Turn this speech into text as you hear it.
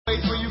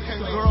place where you can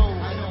grow,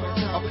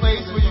 a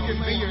place where you can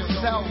be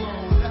yourself.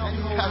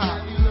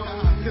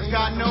 Because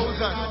God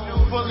knows us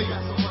fully,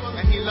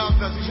 and He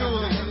loves us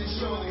truly.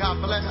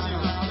 God bless you.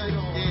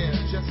 Yeah,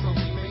 just so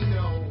we may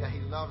know that He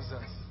loves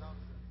us.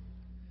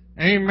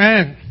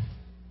 Amen.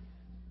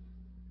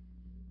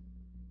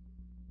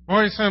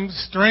 Boy, some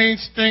strange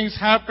things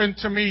happened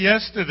to me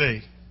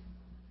yesterday.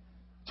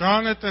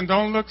 Jonathan,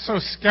 don't look so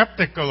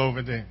skeptical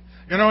over there.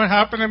 You know what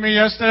happened to me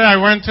yesterday? I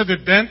went to the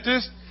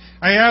dentist.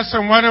 I asked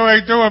him, what do I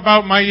do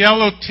about my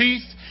yellow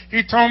teeth?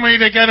 He told me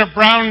to get a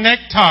brown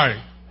necktie.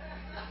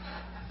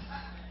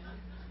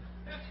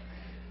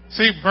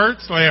 See,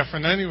 Bert's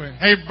laughing anyway.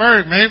 Hey,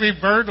 Bert, maybe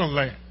Bert will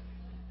laugh.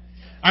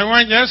 I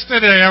went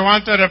yesterday. I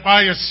wanted to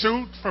buy a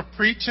suit for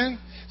preaching.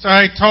 So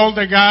I told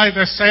the guy,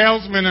 the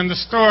salesman in the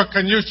store,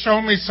 can you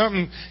show me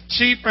something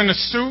cheap in a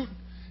suit?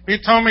 He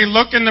told me,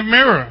 look in the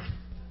mirror.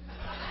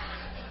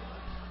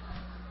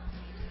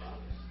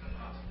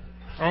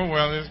 Oh,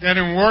 well, it's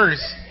getting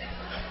worse.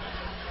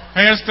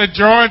 Pastor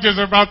George is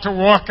about to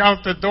walk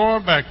out the door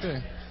back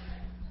there.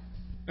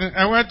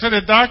 I went to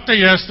the doctor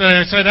yesterday.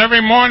 I said,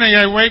 every morning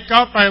I wake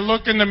up, I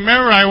look in the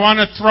mirror, I want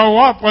to throw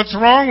up. What's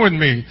wrong with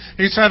me?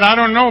 He said, I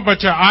don't know,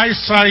 but your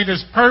eyesight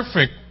is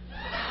perfect.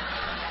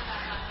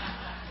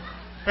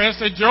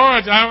 Pastor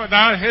George,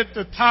 I hit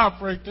the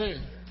top right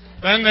there.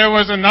 Then there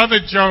was another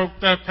joke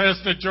that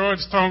Pastor George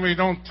told me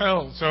don't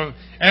tell. So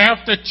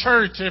after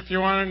church, if you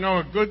want to know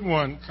a good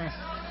one.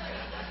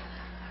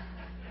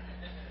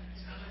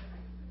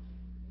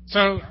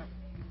 So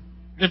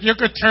if you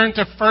could turn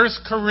to 1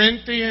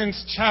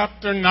 Corinthians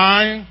chapter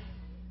 9.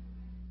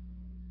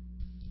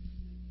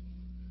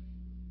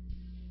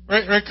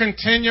 We're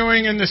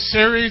continuing in the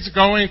series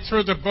going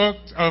through the book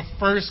of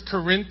 1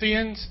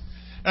 Corinthians.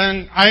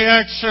 And I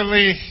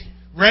actually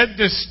read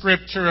this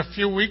scripture a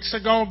few weeks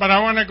ago, but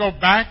I want to go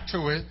back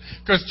to it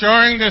because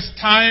during this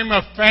time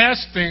of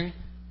fasting,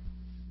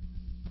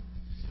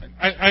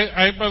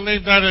 I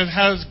believe that it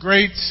has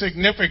great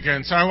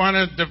significance. I want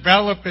to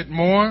develop it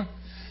more.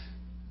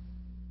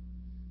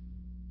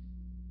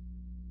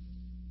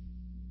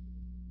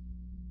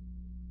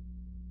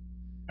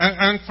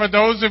 And for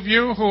those of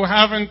you who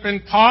haven't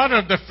been part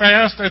of the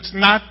fast, it's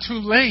not too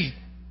late.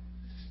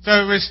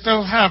 So we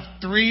still have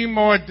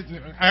 4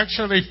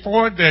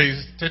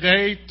 days,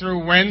 today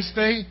through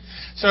Wednesday.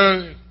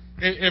 So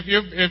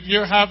if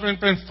you haven't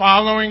been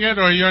following it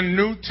or you're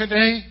new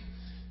today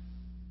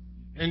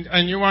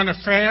and you want to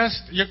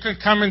fast, you can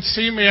come and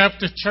see me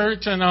after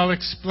church and I'll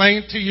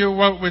explain to you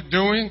what we're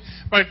doing.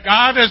 But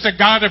God is a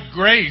God of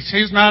grace.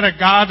 He's not a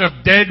God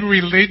of dead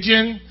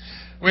religion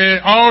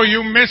where, oh,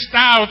 you missed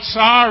out,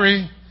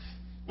 sorry.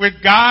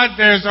 With God,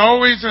 there's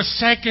always a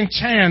second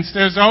chance.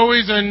 There's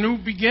always a new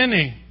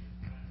beginning.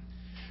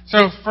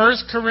 So 1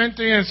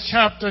 Corinthians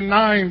chapter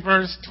 9,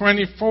 verse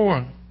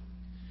 24.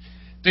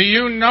 Do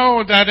you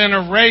know that in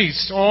a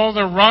race all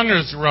the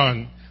runners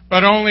run,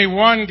 but only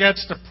one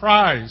gets the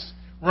prize?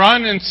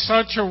 Run in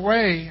such a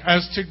way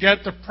as to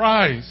get the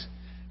prize.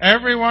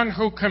 Everyone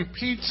who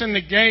competes in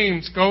the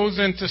games goes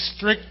into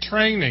strict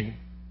training.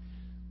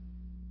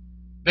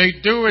 They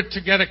do it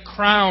to get a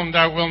crown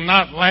that will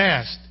not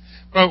last,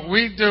 but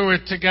we do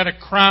it to get a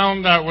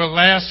crown that will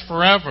last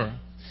forever.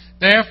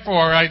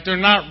 Therefore, I do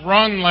not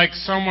run like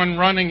someone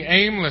running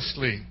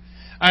aimlessly.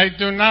 I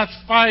do not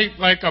fight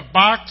like a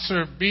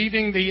boxer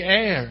beating the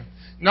air.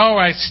 No,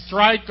 I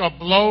strike a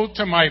blow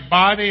to my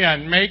body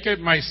and make it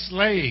my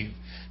slave,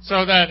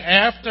 so that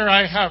after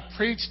I have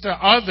preached to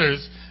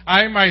others,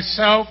 I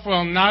myself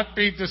will not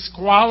be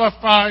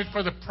disqualified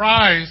for the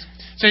prize.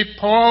 See,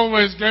 Paul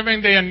was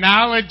giving the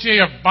analogy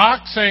of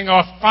boxing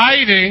or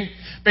fighting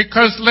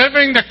because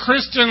living the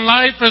Christian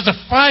life is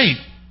a fight.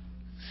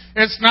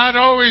 It's not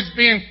always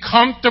being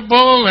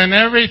comfortable and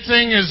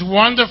everything is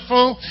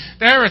wonderful.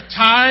 There are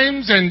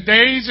times and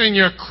days in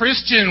your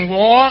Christian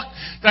walk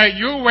that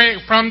you wait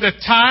from the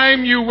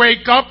time you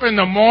wake up in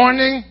the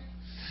morning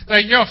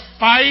that you're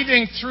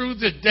fighting through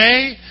the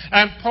day.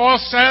 And Paul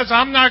says,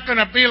 I'm not going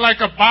to be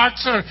like a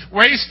boxer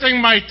wasting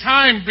my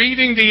time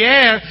beating the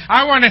air.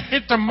 I want to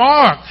hit the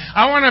mark.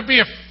 I want to be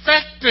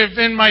effective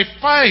in my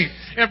fight,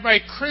 in my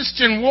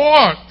Christian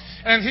walk.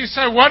 And he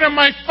said, what am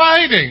I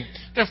fighting?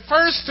 The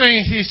first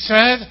thing he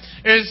said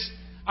is,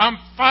 I'm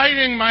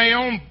fighting my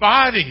own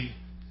body.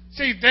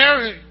 See,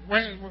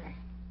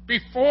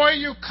 before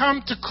you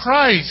come to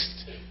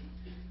Christ,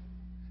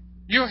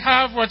 you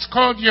have what's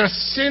called your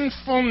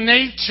sinful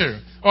nature,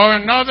 or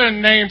another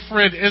name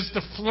for it is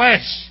the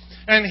flesh.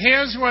 And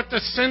here's what the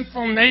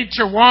sinful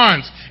nature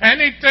wants.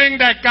 Anything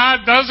that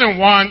God doesn't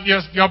want,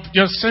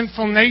 your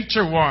sinful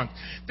nature wants.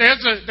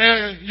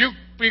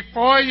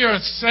 Before you're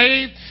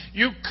saved,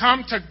 you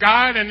come to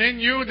God, and in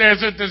you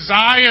there's a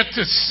desire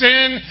to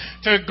sin,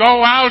 to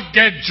go out,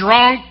 get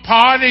drunk,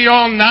 party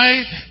all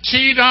night,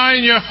 cheat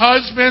on your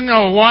husband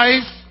or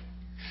wife,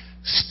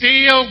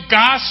 steal,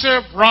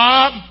 gossip,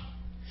 rob.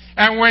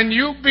 And when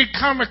you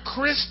become a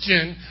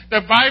Christian,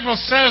 the Bible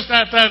says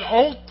that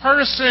old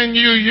person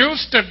you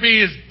used to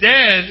be is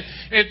dead.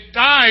 it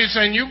dies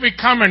and you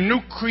become a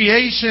new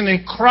creation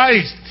in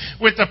Christ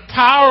with the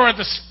power of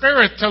the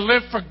Spirit to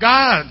live for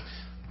God.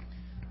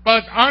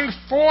 But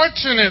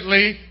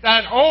unfortunately,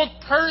 that old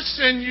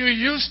person you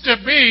used to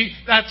be,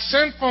 that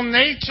sinful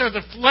nature,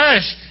 the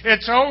flesh,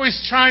 it's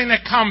always trying to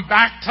come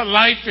back to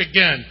life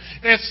again.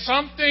 There's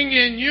something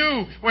in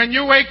you when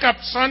you wake up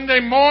Sunday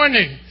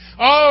morning.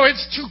 Oh,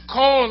 it's too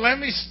cold. Let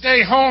me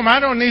stay home.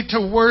 I don't need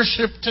to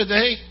worship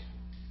today.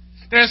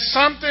 There's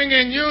something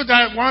in you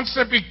that wants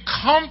to be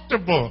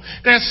comfortable.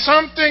 There's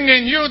something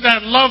in you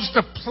that loves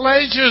the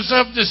pleasures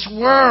of this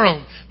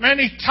world.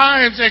 Many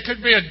times there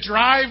could be a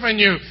drive in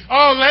you.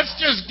 Oh, let's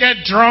just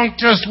get drunk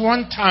just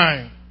one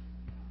time.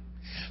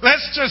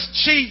 Let's just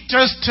cheat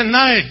just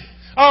tonight.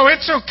 Oh,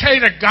 it's okay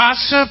to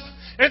gossip.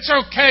 It's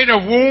okay to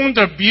wound,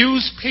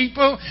 abuse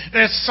people.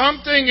 There's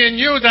something in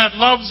you that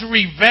loves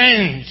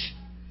revenge.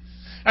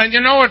 And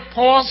you know what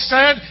Paul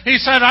said? He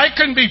said, I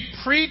can be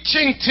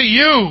preaching to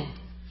you.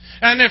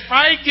 And if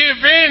I give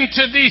in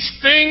to these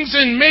things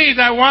in me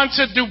that wants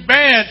to do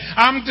bad,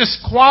 I'm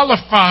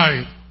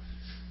disqualified.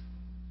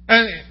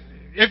 And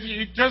if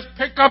you just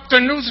pick up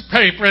the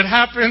newspaper, it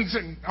happens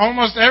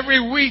almost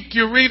every week.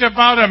 You read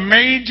about a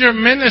major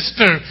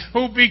minister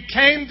who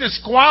became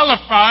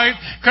disqualified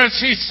because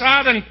he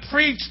sat and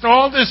preached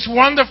all this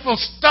wonderful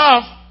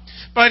stuff,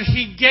 but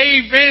he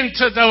gave in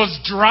to those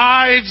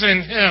drives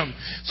in him.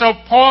 So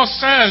Paul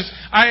says,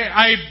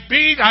 I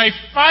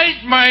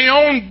fight my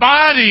own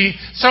body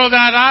so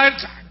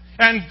that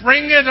and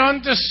bring it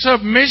under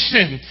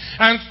submission.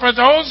 And for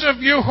those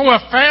of you who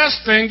are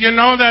fasting, you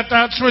know that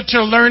that's what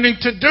you're learning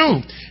to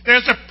do.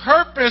 There's a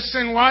purpose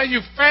in why you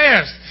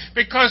fast.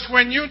 Because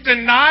when you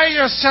deny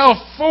yourself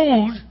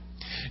food,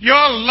 you're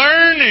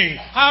learning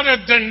how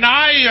to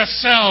deny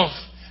yourself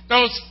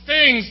those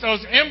things,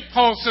 those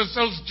impulses,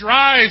 those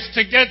drives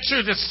to get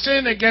you to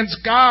sin against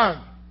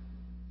God.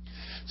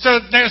 So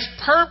there's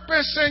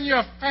purpose in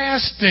your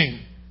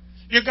fasting.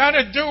 You got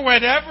to do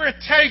whatever it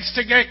takes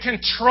to get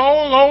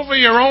control over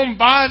your own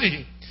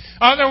body.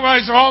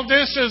 Otherwise, all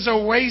this is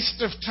a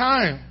waste of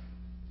time.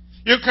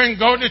 You can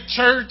go to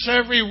church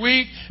every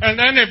week, and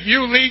then if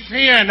you leave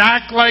here and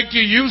act like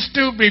you used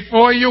to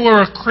before you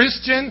were a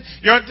Christian,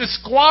 you're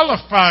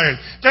disqualified.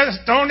 Just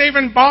don't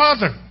even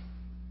bother.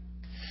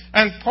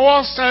 And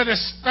Paul said,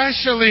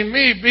 especially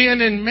me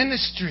being in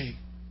ministry,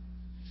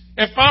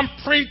 if I'm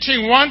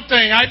preaching one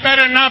thing, I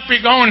better not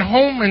be going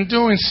home and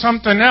doing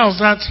something else.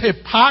 That's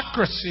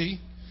hypocrisy.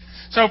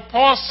 So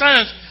Paul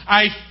says,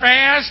 I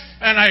fast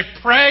and I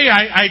pray.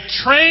 I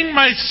train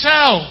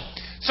myself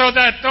so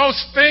that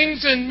those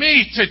things in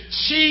me to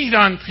cheat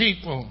on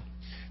people,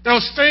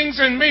 those things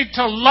in me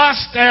to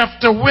lust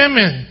after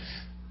women,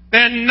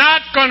 they're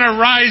not going to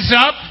rise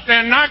up.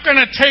 They're not going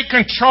to take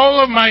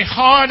control of my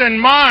heart and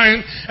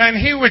mind. And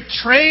he would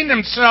train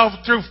himself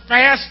through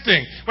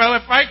fasting. Well,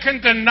 if I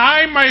can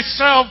deny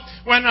myself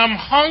when I'm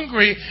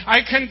hungry,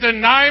 I can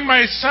deny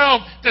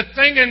myself the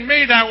thing in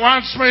me that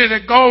wants me to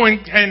go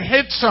and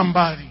hit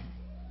somebody.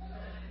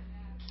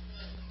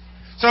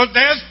 So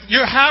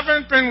you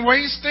haven't been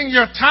wasting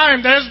your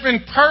time. There's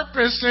been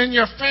purpose in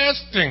your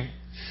fasting.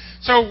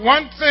 So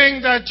one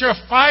thing that you're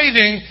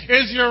fighting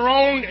is your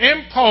own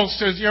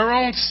impulses, your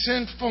own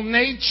sinful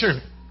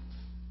nature.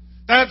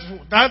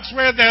 That's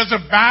where there's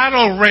a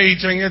battle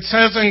raging. It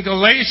says in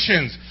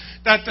Galatians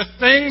that the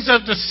things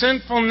of the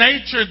sinful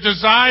nature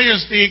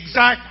desires the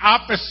exact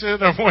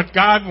opposite of what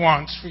God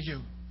wants for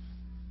you.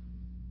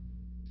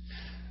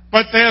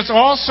 But there's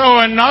also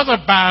another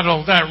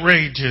battle that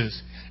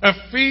rages.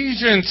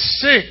 Ephesians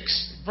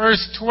 6,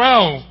 verse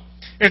 12.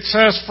 It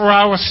says, for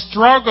our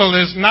struggle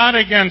is not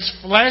against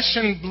flesh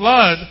and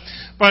blood,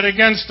 but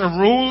against the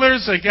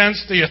rulers,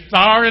 against the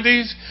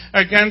authorities,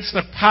 against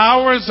the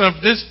powers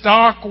of this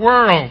dark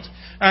world,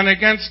 and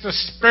against the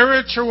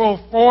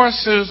spiritual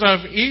forces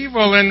of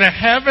evil in the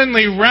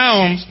heavenly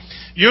realms.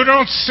 You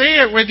don't see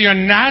it with your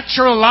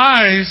natural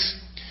eyes,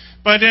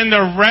 but in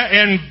the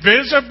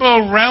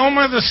invisible realm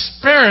of the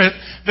Spirit,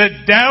 the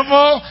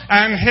devil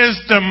and his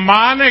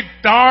demonic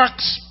dark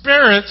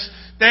spirits,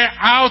 they're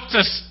out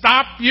to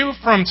stop you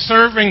from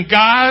serving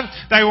God.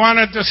 They want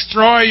to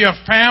destroy your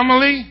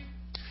family.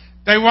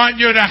 They want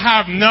you to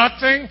have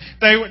nothing.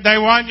 They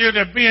want you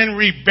to be in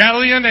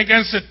rebellion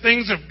against the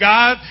things of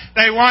God.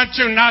 They want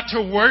you not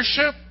to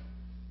worship.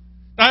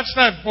 That's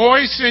that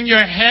voice in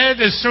your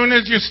head as soon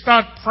as you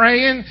start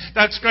praying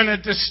that's going to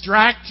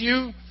distract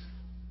you.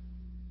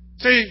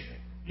 See,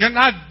 you're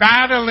not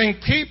battling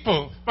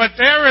people, but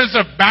there is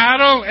a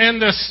battle in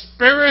the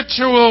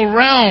spiritual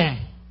realm.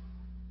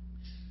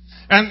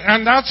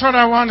 And that's what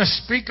I want to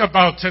speak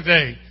about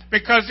today.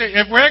 Because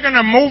if we're going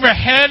to move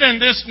ahead in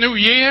this new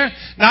year,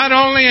 not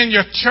only in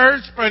your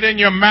church, but in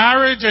your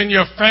marriage, in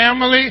your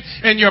family,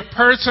 in your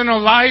personal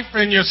life,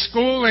 in your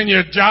school, in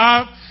your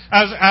job,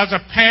 as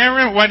a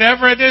parent,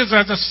 whatever it is,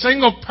 as a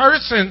single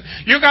person,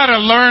 you got to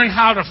learn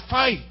how to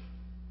fight.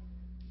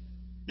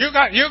 You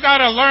got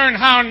to learn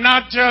how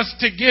not just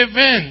to give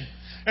in.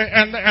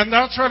 And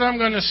that's what I'm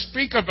going to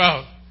speak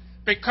about.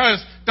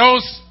 Because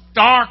those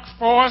dark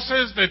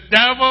forces, the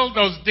devil,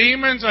 those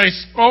demons I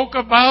spoke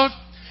about,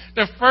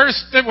 the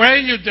first way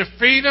you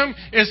defeat them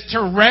is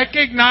to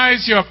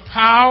recognize your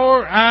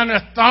power and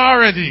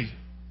authority.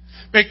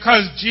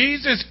 Because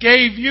Jesus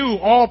gave you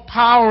all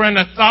power and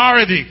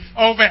authority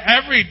over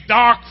every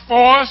dark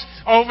force,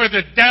 over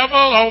the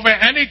devil, over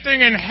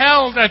anything in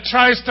hell that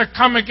tries to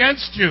come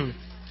against you.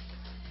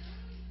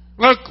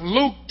 Look,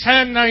 Luke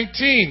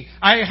 10:19.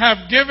 I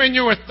have given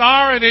you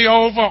authority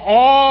over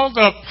all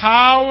the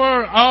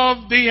power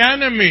of the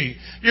enemy.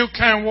 You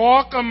can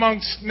walk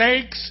among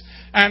snakes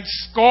and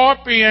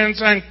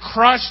scorpions and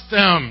crush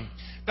them.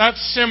 That's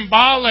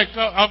symbolic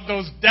of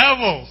those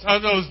devils,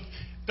 of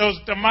those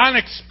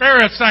demonic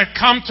spirits that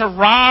come to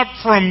rob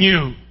from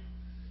you,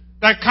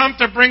 that come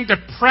to bring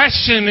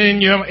depression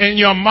in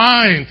your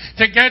mind,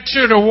 to get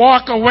you to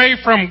walk away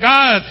from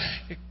God.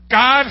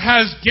 God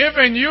has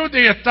given you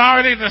the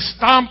authority to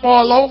stomp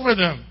all over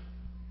them.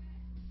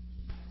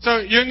 So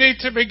you need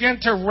to begin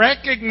to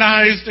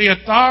recognize the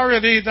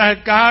authority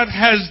that God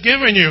has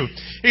given you.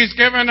 He's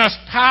given us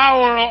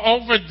power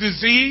over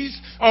disease,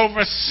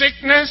 over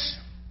sickness.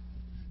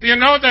 Do you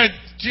know that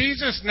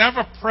Jesus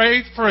never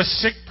prayed for a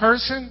sick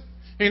person?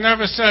 He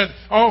never said,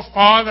 "Oh,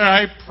 Father,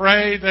 I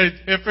pray that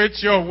if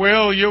it's your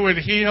will, you would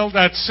heal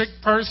that sick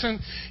person."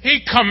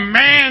 He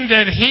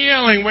commanded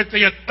healing with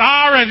the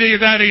authority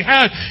that he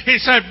had. He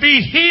said,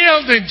 "Be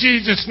healed in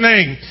Jesus'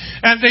 name."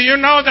 And do you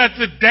know that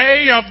the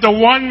day of the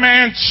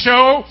one-man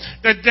show,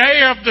 the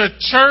day of the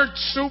church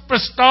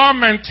superstar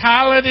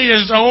mentality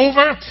is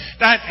over?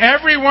 That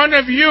every one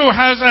of you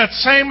has that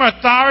same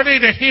authority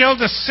to heal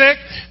the sick,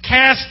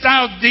 cast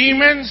out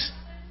demons?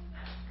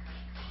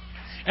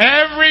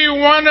 Every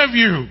one of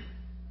you.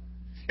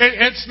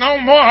 It's no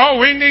more, "Oh,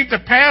 we need the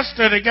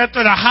pastor to get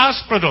to the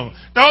hospital."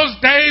 Those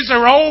days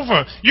are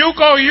over. You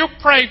go, you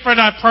pray for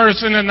that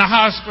person in the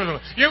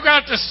hospital. You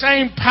got the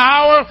same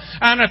power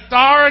and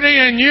authority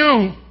in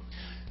you.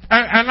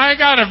 And I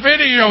got a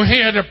video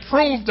here to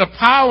prove the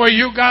power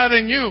you got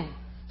in you.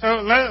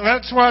 So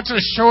let's watch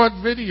a short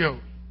video.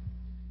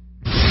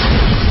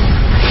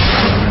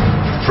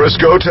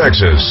 Frisco,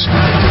 Texas.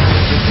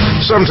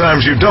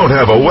 Sometimes you don't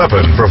have a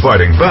weapon for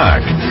fighting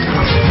back.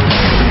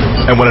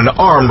 And when an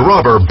armed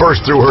robber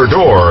bursts through her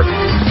door,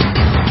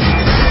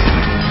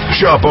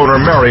 shop owner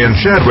Marion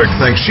Chadwick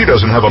thinks she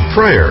doesn't have a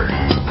prayer.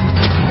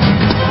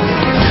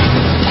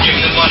 Give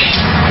me the money.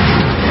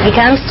 He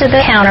comes to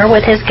the counter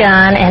with his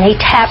gun and he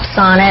taps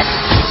on it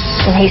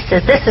and he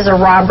says, "This is a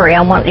robbery.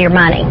 I want your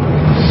money."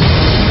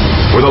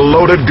 With a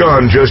loaded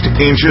gun just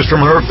inches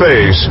from her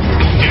face,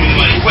 Give me the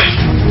money, quick.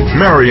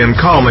 Marion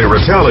calmly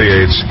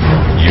retaliates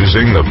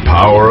using the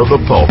power of the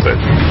pulpit.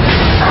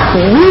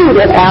 You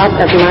get out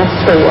of my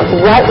store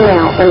right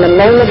now in the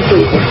name of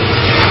Jesus.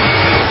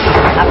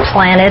 I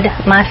planted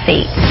my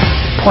feet,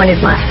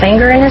 pointed my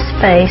finger in his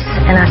face,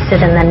 and I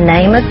said, "In the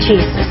name of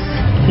Jesus,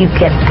 you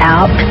get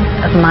out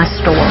of my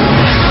store."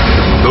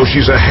 Though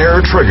she's a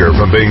hair trigger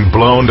from being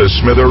blown to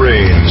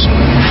smithereens,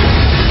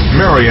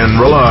 Marion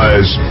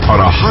relies on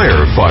a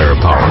higher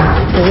firepower.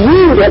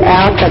 You get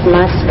out of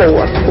my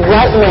store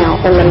right now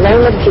in the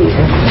name of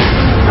Jesus.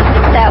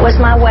 That was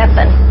my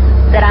weapon,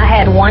 that I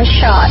had one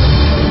shot.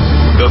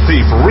 The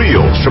thief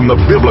reels from the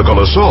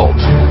biblical assault.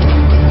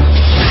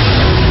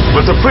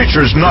 But the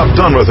preacher's not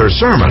done with her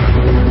sermon.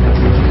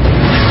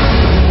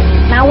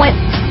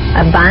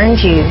 I bind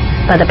you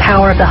by the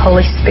power of the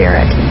Holy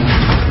Spirit.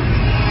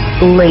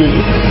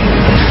 Leave.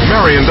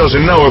 Marion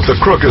doesn't know if the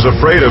crook is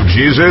afraid of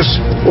Jesus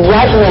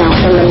Right now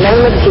in the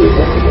name of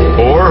Jesus.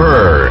 or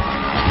her.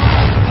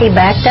 He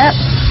backed up,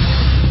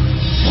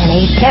 and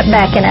he kept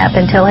backing up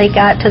until he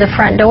got to the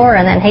front door,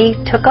 and then he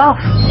took off.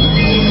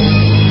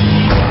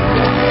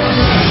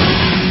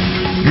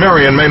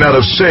 Marion may not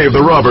have saved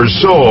the robber's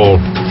soul,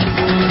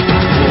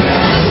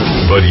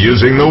 but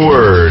using the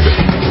word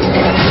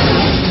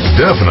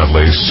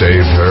definitely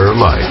saved her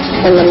life.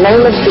 In the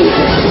name of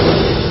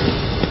Jesus.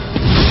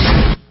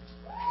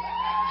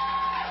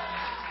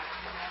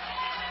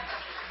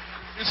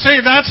 You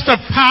see, that's the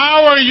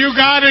power you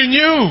got in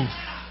you.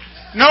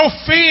 No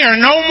fear,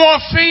 no more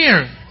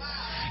fear.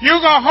 You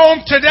go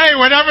home today,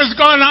 whatever's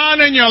going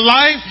on in your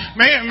life,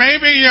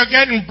 maybe you're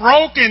getting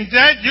broke in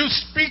debt, you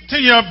speak to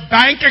your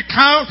bank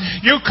account,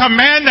 you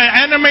command the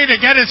enemy to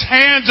get his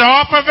hands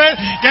off of it,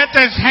 get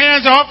his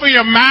hands off of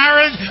your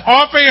marriage,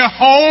 off of your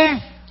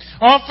home,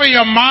 off of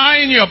your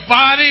mind, your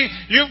body.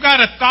 You've got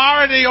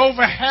authority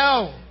over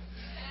hell.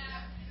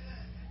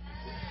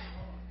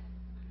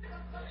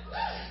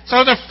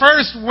 So the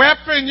first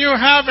weapon you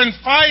have in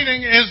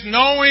fighting is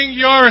knowing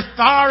your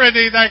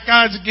authority that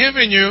God's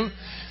given you.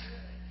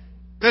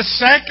 The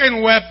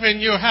second weapon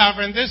you have,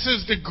 and this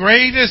is the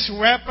greatest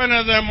weapon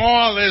of them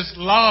all, is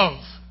love.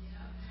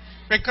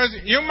 Because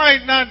you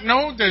might not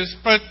know this,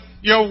 but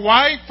your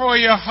wife or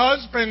your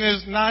husband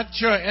is not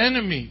your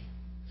enemy.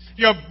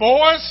 Your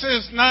boss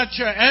is not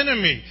your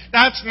enemy.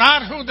 That's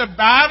not who the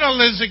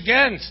battle is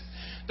against.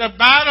 The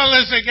battle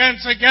is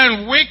against,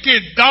 again,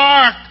 wicked,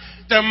 dark,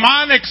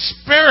 demonic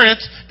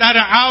spirits that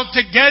are out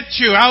to get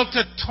you, out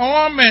to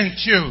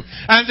torment you.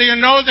 And do you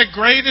know the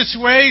greatest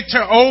way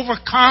to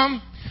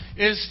overcome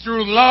is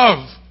through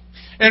love?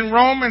 In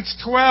Romans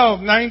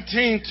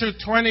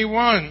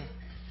 12:19-21,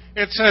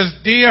 it says,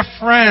 "Dear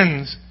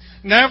friends,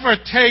 never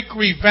take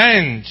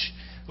revenge.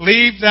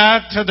 Leave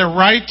that to the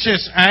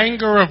righteous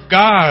anger of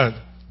God.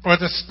 For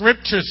the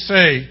scriptures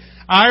say,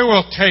 I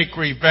will take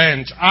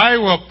revenge. I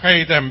will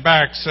pay them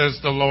back, says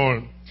the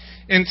Lord.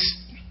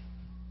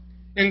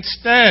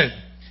 Instead,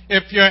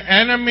 if your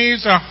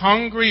enemies are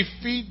hungry,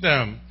 feed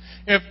them.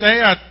 If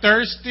they are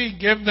thirsty,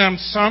 give them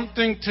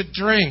something to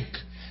drink.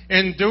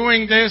 In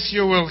doing this,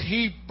 you will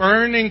heap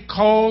burning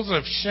coals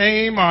of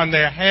shame on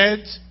their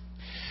heads.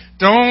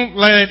 Don't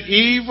let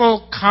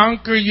evil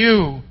conquer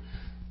you,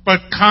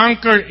 but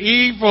conquer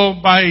evil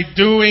by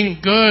doing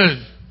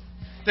good."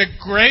 The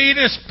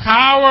greatest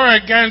power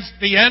against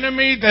the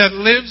enemy that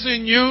lives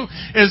in you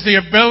is the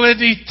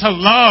ability to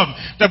love.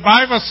 The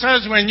Bible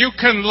says when you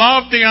can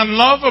love the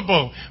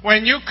unlovable,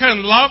 when you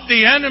can love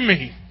the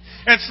enemy,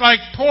 it's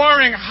like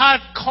pouring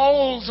hot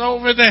coals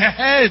over their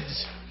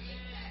heads.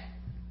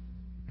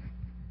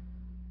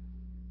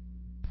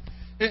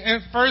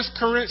 In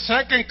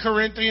 2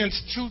 Corinthians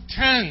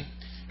 2:10,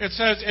 it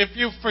says, "If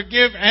you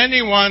forgive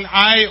anyone,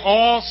 I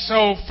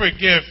also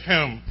forgive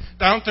him."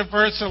 Down to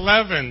verse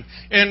 11,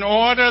 "In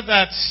order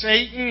that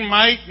Satan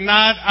might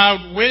not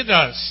outwit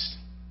us."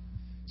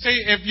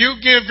 See, if you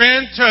give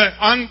in to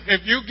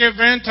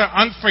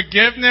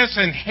unforgiveness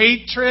and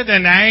hatred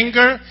and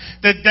anger,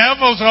 the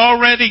devil's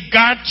already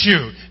got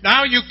you.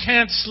 Now you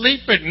can't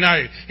sleep at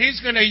night. He's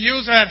going to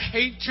use that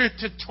hatred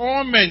to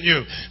torment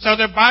you. So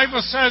the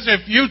Bible says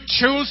if you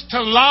choose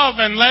to love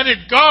and let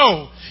it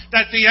go,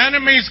 that the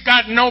enemy's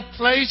got no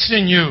place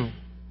in you.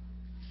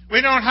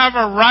 We don't have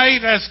a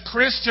right as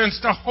Christians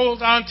to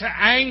hold on to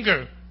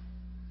anger.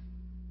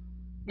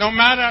 No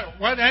matter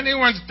what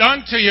anyone's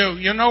done to you.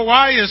 You know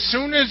why? As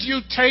soon as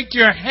you take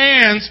your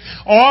hands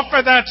off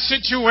of that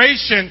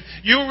situation,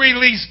 you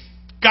release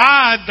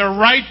God, the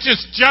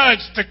righteous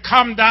judge, to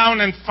come down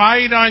and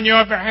fight on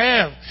your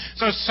behalf.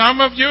 So some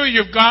of you,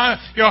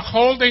 you're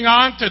holding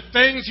on to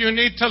things you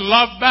need to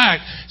love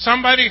back.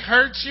 Somebody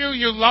hurts you,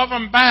 you love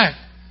them back.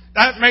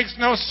 That makes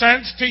no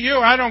sense to you.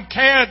 I don't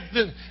care.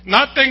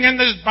 Nothing in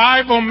this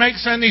Bible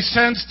makes any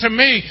sense to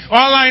me.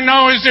 All I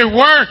know is it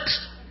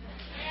works.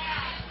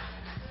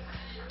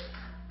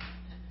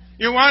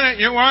 You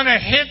want to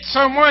hit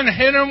someone,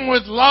 hit them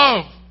with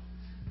love.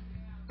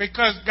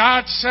 Because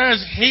God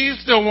says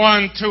He's the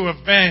one to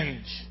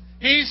avenge.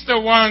 He's the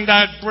one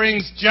that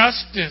brings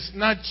justice,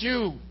 not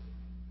you.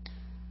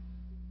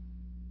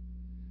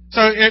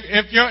 So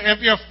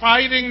if you're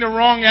fighting the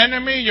wrong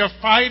enemy, you're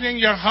fighting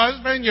your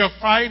husband, you're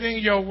fighting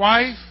your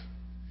wife,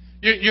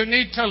 you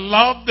need to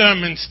love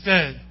them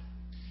instead.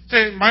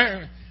 See,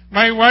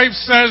 my wife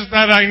says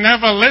that I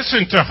never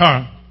listen to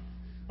her.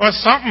 Or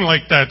something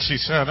like that, she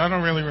said. I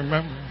don't really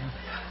remember.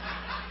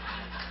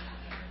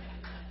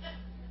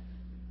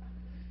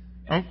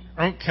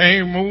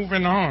 Okay,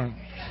 moving on.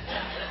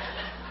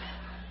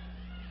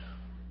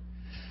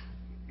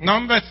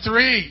 Number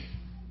 3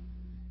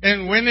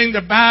 in winning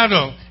the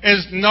battle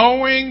is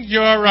knowing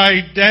your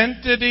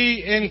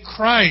identity in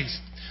Christ.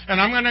 And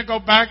I'm going to go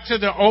back to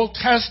the Old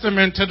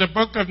Testament, to the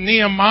book of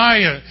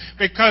Nehemiah,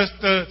 because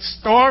the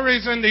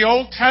stories in the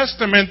Old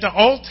Testament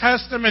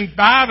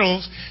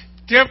battles,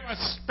 give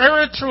us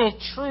spiritual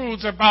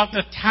truths about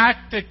the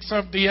tactics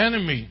of the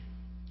enemy.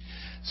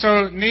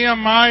 So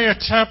Nehemiah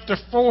chapter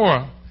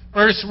 4,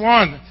 verse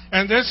 1,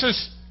 and this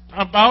is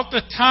about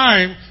the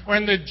time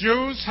when the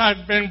Jews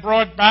had been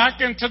brought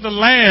back into the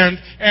land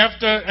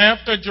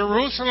after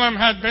Jerusalem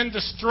had been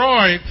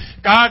destroyed.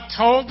 God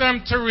told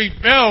them to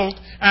rebuild,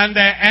 and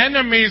their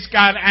enemies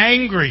got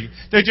angry.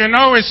 Did you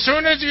know as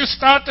soon as you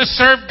start to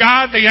serve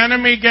God, the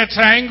enemy gets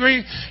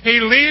angry?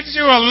 He leaves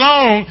you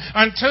alone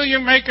until you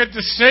make a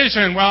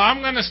decision. Well,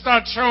 I'm going to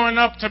start showing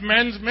up to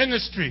men's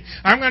ministry.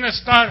 I'm going to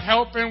start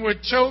helping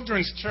with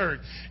children's church.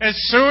 As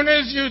soon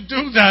as you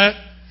do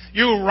that,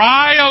 you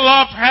rile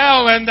up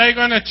hell, and they're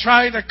going to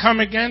try to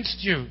come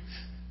against you.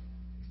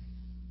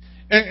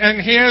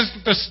 And here's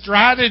the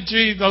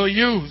strategy they'll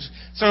use.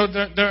 So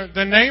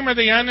the name of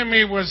the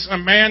enemy was a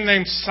man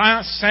named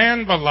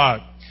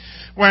Sanballat.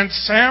 When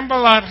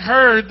Sanballat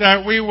heard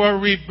that we were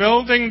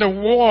rebuilding the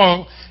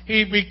wall,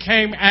 he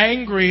became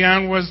angry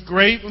and was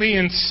greatly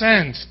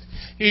incensed.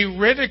 He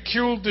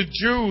ridiculed the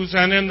Jews,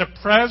 and in the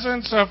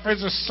presence of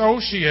his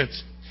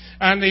associates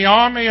and the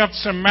army of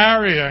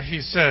Samaria,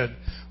 he said,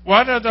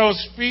 "What are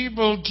those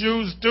feeble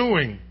Jews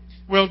doing?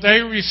 Will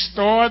they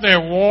restore their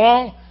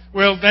wall?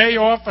 Will they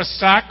offer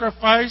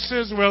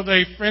sacrifices? Will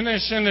they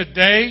finish in a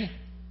day?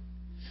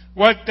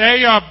 What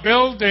they are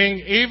building,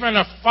 even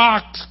a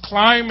fox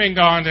climbing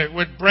on it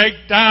would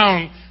break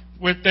down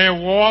with their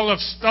wall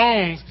of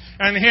stones."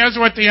 And here's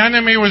what the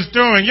enemy was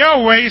doing.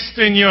 You're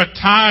wasting your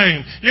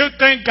time. You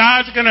think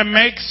God's going to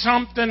make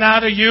something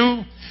out of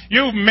you?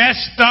 You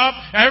messed up.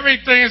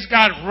 Everything's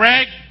got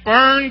wrecked,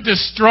 burned,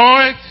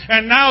 destroyed.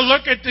 And now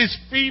look at these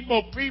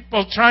feeble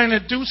people trying to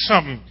do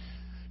something.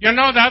 You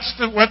know, that's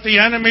what the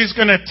enemy's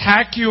going to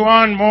attack you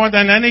on more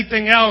than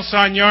anything else,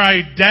 on your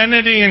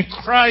identity in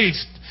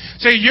Christ.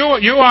 See, you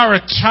are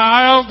a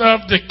child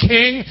of the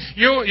King.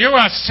 You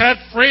are set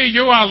free.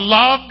 You are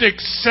loved,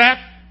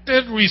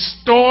 accepted,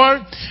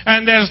 restored,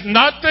 and there's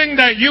nothing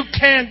that you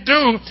can't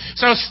do.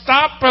 So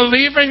stop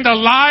believing the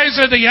lies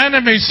of the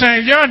enemy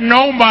saying, you're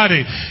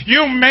nobody.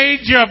 You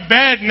made your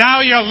bed,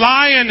 now you're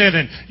lying in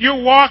it.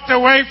 You walked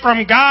away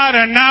from God,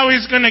 and now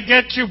He's going to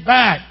get you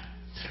back.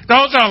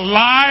 Those are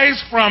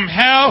lies from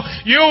hell.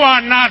 You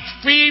are not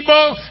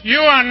feeble. You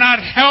are not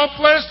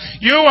helpless.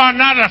 You are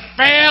not a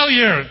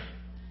failure.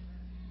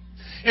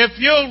 If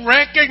you'll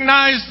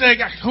recognize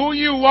who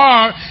you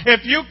are,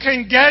 if you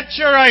can get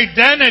your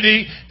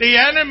identity, the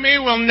enemy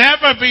will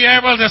never be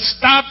able to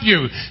stop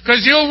you.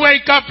 Because you'll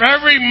wake up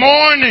every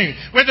morning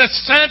with a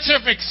sense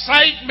of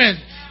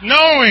excitement,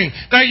 knowing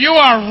that you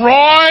are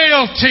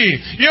royalty.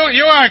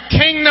 You are a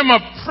kingdom of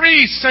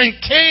priests and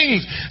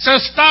kings. So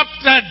stop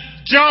that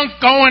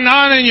junk going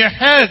on in your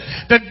head.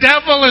 The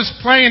devil is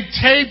playing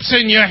tapes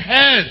in your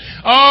head.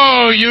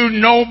 Oh, you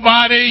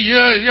nobody.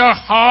 You're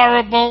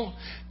horrible.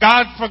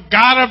 God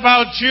forgot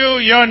about you.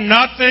 You're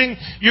nothing.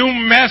 You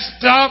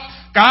messed up.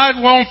 God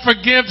won't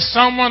forgive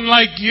someone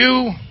like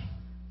you.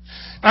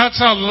 That's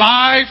a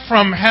lie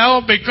from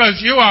hell, because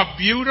you are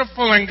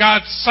beautiful in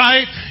God's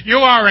sight. You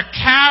are a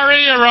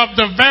carrier of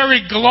the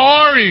very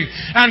glory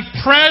and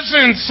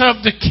presence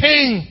of the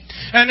King.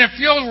 And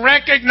if you'll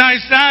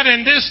recognize that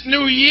in this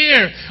new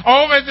year,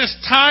 over this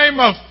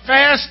time of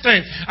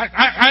fasting,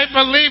 I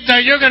believe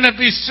that you're going to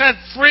be set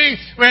free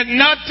where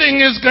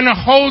nothing is going to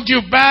hold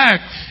you back.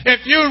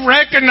 If you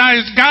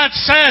recognize, God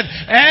said,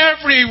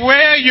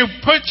 everywhere you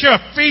put your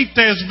feet,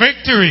 there's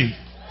victory.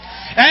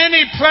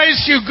 Any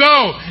place you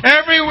go,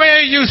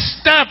 everywhere you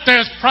step,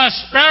 there's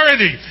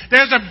prosperity,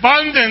 there's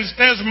abundance,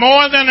 there's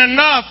more than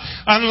enough.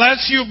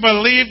 Unless you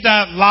believe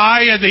that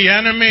lie of the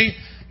enemy,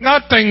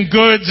 nothing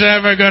good's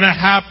ever going to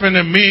happen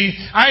to me.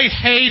 I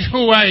hate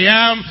who I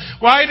am.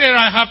 Why did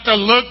I have to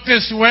look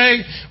this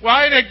way?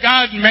 Why did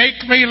God make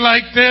me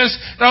like this?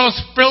 Those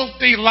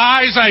filthy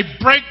lies, I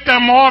break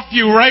them off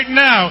you right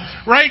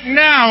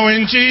now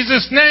in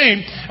Jesus'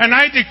 name. And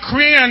I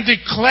decree and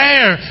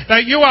declare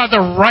that you are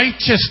the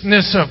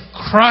righteousness of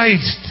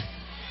Christ.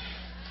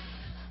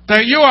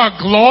 That you are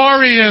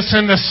glorious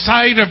in the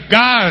sight of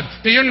God.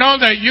 Do you know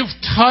that you've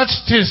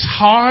touched His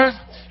heart?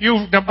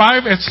 The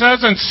Bible, it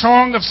says in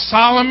Song of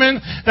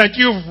Solomon that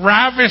you've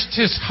ravished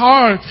His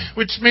heart,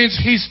 which means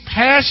He's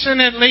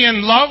passionately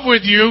in love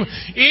with you,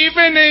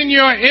 even in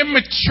your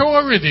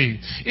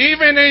immaturity,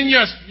 even in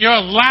your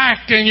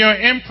lack and your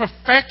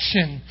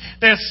imperfection.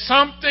 There's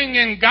something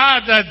in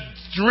God that's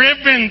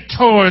driven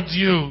towards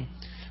you,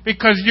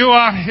 because you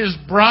are His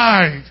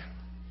bride.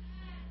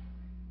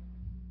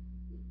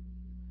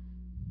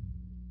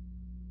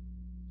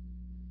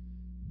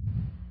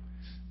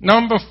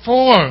 Number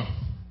 4.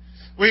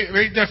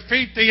 We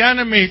defeat the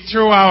enemy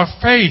through our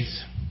faith.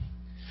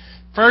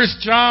 1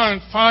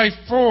 John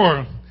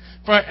 5:4.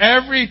 For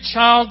every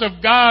child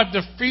of God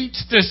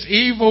defeats this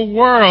evil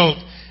world,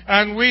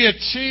 and we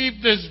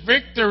achieve this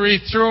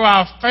victory through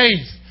our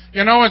faith.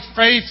 You know what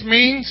faith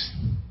means?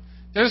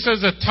 This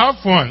is a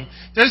tough one.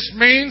 This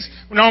means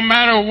no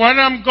matter what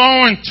I'm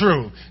going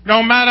through,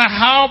 no matter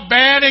how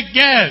bad it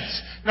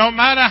gets, no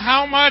matter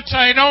how much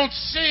I don't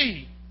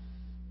see,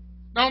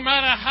 no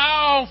matter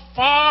how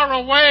far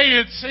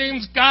away it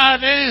seems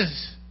God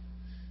is,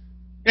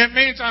 it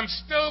means I'm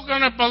still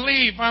going to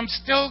believe. I'm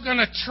still going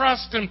to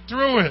trust Him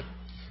through it.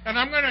 And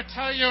I'm going to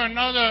tell you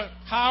another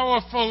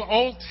powerful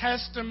Old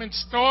Testament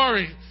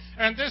story.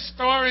 And this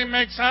story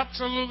makes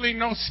absolutely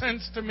no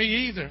sense to me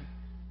either.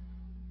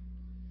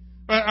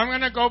 But I'm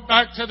going to go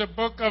back to the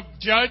book of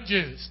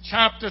Judges,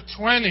 chapter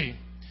 20.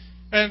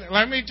 And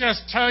let me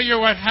just tell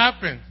you what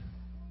happened.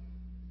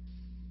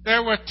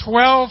 There were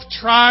 12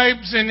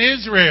 tribes in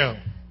Israel.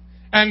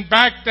 And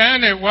back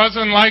then, it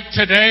wasn't like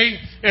today.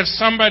 If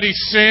somebody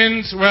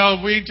sins,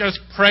 well, we just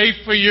pray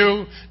for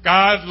you.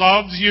 God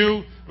loves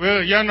you.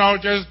 We'll,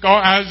 just go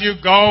as you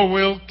go.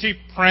 We'll keep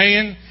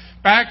praying.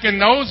 Back in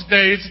those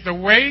days, the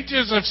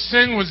wages of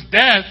sin was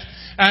death.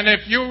 And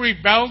if you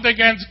rebelled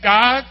against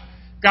God,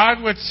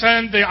 God would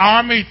send the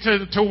army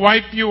to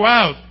wipe you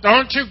out.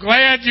 Aren't you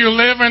glad you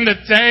live in the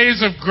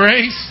days of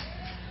grace?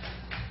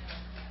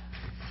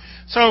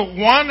 So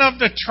one of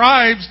the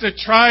tribes, the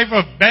tribe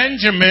of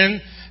Benjamin,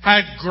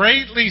 had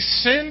greatly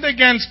sinned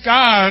against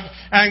God,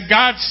 and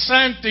God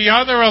sent the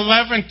other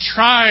 11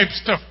 tribes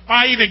to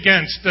fight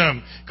against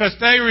them because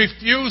they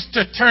refused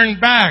to turn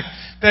back.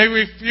 They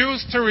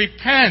refused to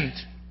repent.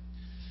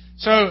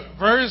 So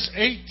verse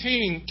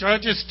 18,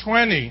 Judges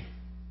 20.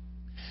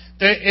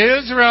 The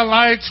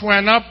Israelites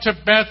went up to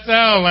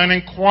Bethel and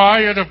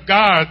inquired of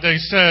God. They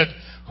said,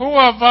 who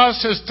of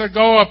us is to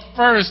go up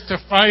first to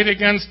fight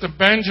against the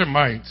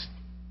Benjamites?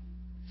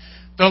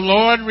 The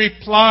Lord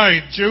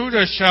replied,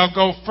 Judah shall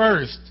go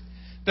first.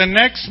 The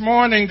next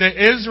morning the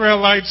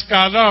Israelites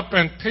got up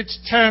and pitched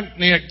tent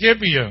near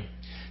Gibeah.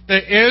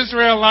 the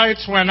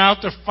Israelites went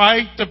out to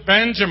fight the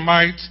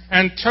Benjamites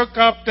and took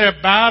up their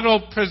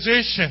battle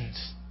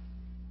positions.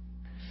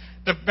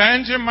 The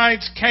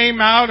Benjamites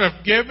came out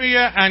of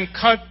Gibeah and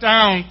cut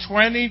down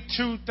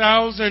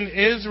 22,000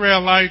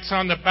 Israelites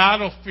on the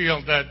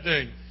battlefield that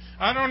day.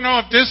 I don't know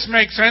if this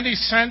makes any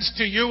sense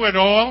to you at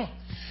all,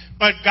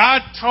 but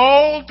God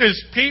told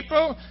His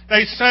people,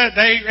 they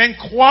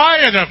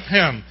inquired of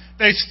Him.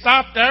 They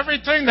stopped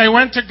everything. They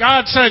went to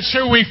God, said,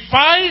 should we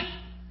fight?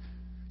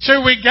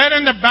 Should we get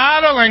in the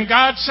battle? And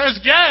God says,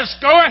 yes,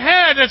 go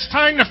ahead. It's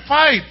time to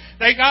fight.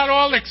 They got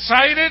all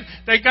excited.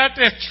 They got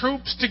their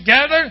troops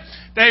together.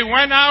 They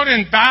went out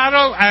in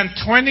battle, and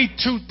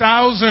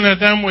 22,000 of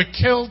them were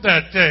killed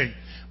that day.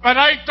 But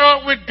I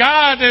thought with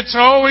God, it's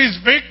always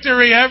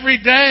victory every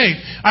day.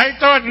 I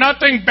thought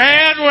nothing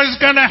bad was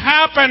going to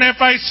happen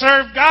if I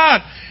serve God.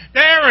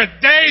 There are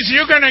days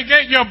you're going to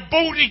get your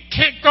booty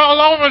kicked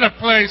all over the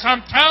place.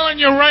 I'm telling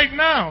you right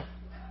now.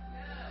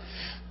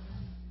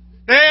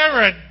 There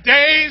are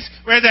days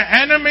where the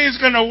enemy's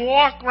going to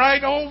walk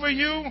right over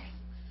you.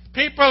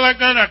 People are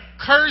going to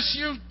curse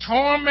you,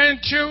 torment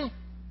you.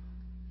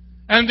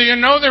 And do you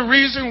know the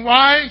reason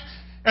why?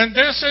 And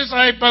this is,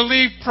 I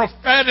believe,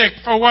 prophetic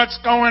for what's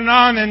going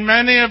on in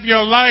many of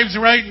your lives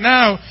right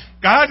now.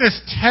 God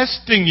is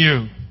testing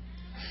you.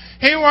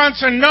 He wants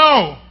to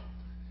know.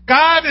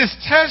 God is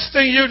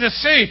testing you to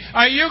see,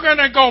 are you going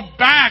to go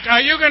back?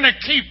 Are you going to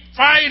keep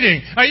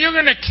fighting? Are you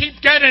going to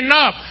keep getting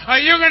up? Are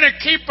you going to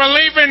keep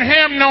believing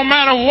Him no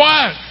matter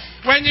what?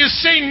 When you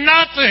see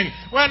nothing,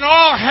 when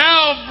all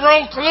hell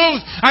broke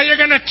loose, are you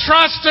going to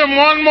trust Him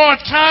one more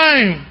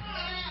time?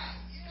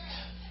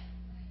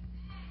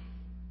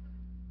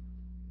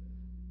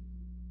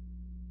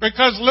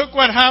 Because look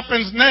what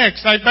happens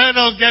next. I bet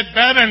it'll get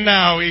better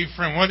now,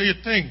 Ephraim. What do you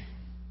think?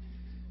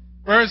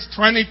 Verse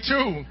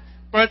 22.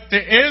 But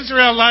the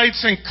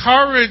Israelites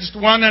encouraged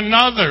one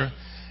another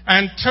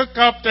and took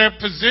up their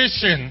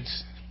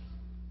positions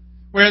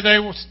where they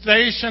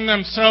stationed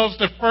themselves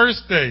the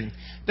first day.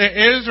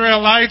 The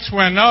Israelites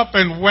went up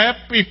and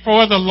wept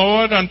before the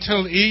Lord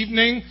until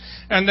evening,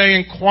 and they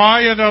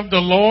inquired of the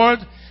Lord,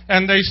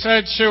 and they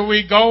said, shall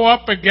we go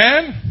up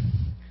again?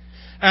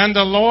 And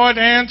the Lord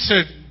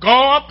answered,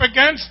 go up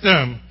against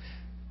them.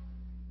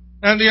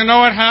 And do you know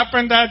what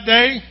happened that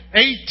day?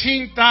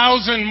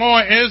 18,000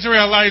 more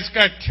Israelites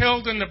got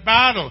killed in the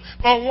battle.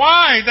 But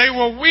why? They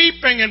were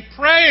weeping and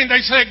praying. They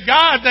said,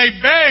 God, they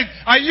begged,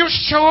 are you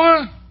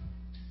sure?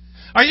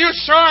 Are you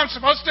sure I'm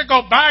supposed to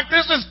go back?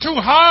 This is too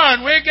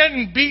hard. We're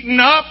getting beaten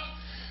up.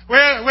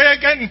 We're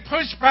getting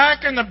pushed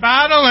back in the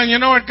battle. And you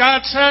know what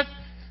God said?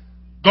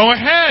 Go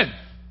ahead.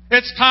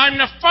 It's time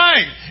to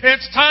fight.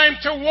 It's time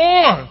to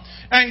war.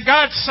 And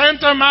God sent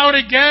them out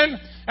again,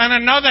 and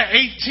another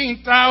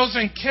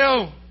 18,000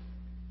 killed.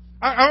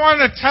 I want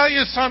to tell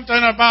you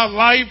something about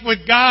life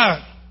with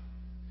God.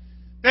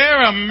 There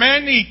are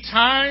many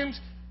times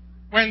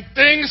when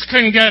things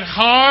can get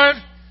hard.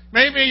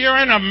 Maybe you're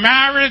in a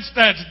marriage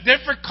that's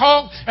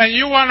difficult, and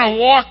you want to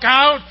walk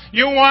out,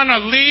 you want to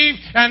leave,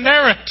 and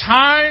there are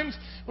times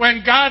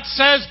when God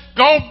says,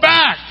 go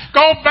back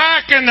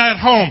in that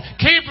home.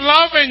 Keep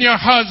loving your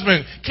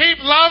husband. Keep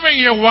loving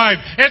your wife.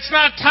 It's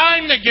not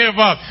time to give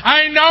up.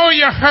 I know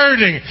you're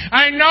hurting.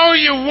 I know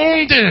you're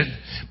wounded.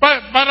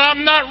 But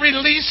I'm not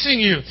releasing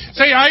you.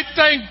 See, I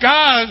thank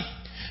God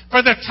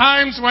for the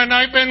times when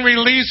I've been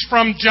released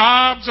from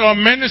jobs or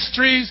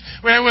ministries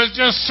where it was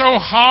just so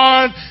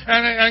hard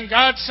and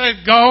God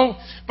said go.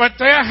 But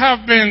there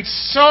have been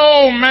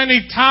so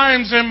many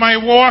times in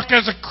my walk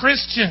as a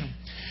Christian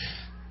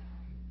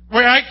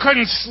where I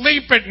couldn't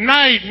sleep at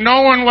night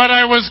knowing what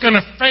I was going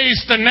to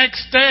face the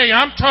next day.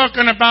 I'm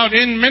talking about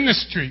in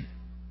ministry.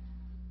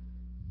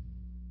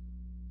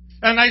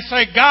 And I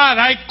say, God,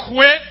 I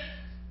quit.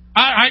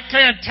 I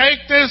can't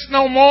take this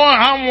no more.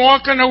 I'm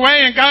walking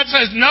away. And God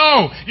says,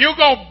 no, you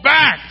go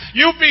back.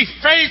 You be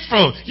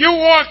faithful. You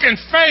walk in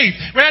faith.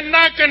 We're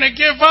not going to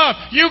give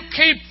up. You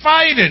keep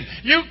fighting.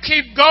 You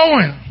keep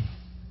going.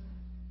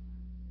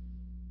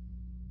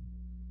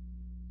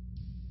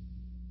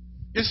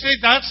 You see,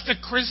 that's the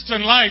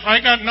Christian life.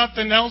 I got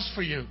nothing else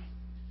for you.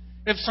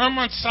 If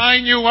someone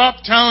signed you up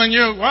telling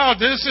you, wow,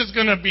 this is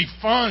going to be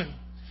fun.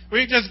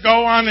 We just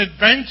go on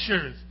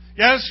adventures.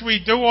 Yes,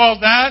 we do all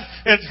that.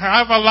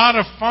 Have a lot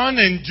of fun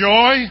and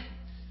joy.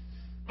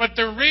 But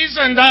the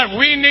reason that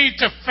we need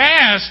to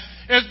fast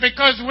is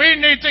because we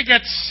need to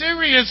get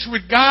serious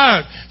with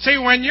God. See,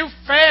 when you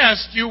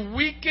fast, you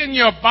weaken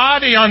your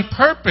body on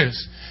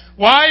purpose.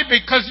 Why?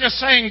 Because you're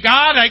saying,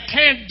 God, I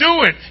can't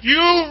do it.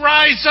 You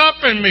rise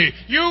up in me.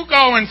 You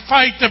go and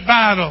fight the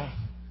battle.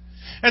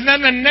 And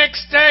then the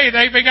next day,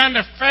 they began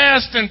to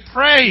fast and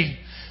pray.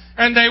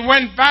 And they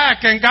went back,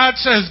 and God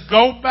says,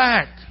 go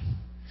back.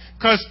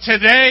 Because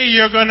today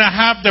you're going to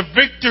have the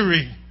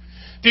victory.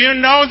 Do you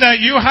know that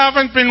you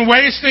haven't been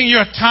wasting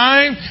your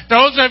time?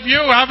 Those of you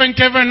who haven't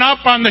given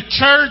up on the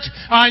church,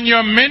 on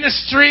your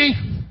ministry,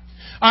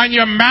 on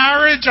your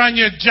marriage, on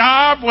your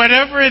job,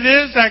 whatever it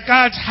is that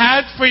God's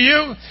had for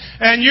you,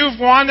 and you've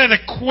wanted to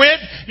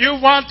quit, you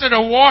wanted to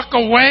walk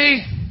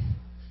away,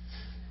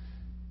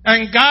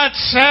 And God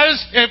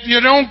says, if you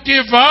don't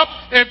give up,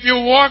 if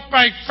you walk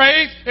by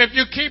faith, if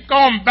you keep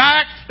going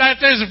back, that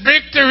there's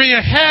victory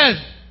ahead.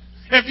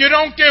 If you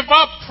don't give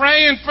up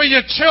praying for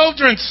your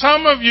children,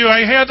 some of you,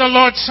 I hear the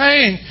Lord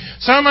saying,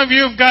 some of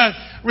you have got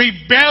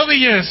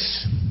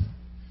rebellious,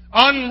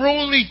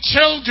 unruly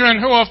children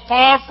who are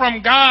far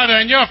from God,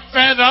 and you're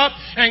fed up,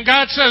 and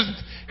God says,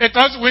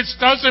 which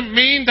doesn't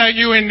mean that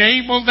you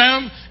enable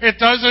them. It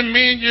doesn't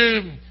mean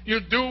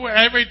you do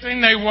everything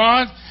they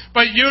want.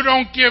 But you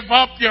don't give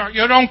up,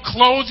 you don't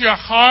close your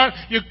heart,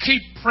 you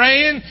keep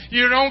praying,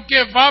 you don't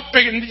give up,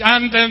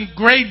 and then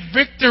great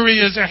victory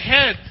is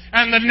ahead.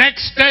 And the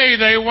next day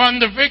they won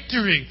the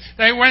victory.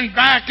 They went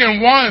back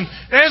and won.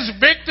 There's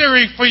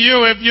victory for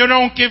you if you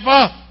don't give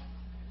up.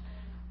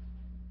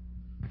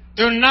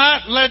 Do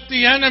not let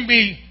the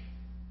enemy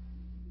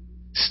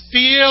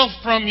steal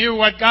from you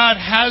what God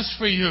has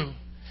for you.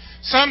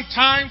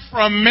 Sometimes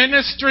for a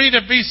ministry to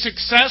be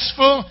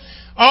successful,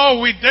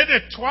 we did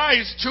it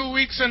twice, 2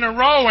 weeks in a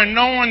row, and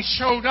no one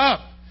showed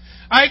up.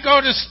 I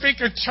go to speak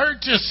at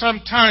churches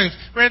sometimes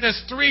where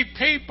there's 3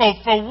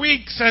 people for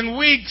weeks and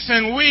weeks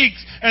and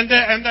weeks, and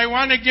they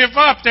want to give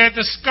up. They're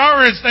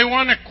discouraged. They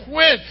want to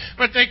quit,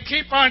 but they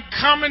keep on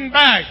coming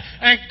back,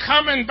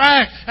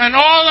 and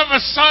all of a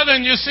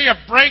sudden you see a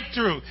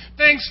breakthrough.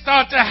 Things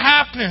start to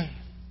happen.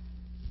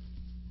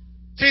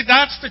 See,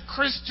 that's the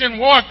Christian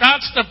walk.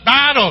 That's the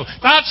battle.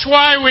 That's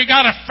why we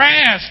got to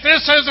fast.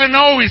 This isn't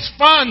always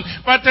fun,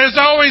 but there's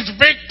always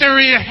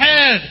victory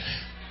ahead.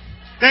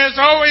 There's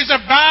always a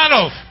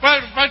battle,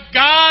 but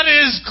God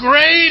is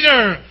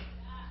greater.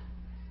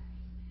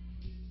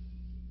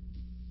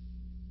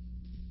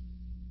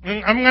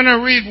 And I'm going to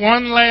read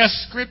one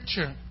last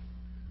scripture,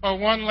 or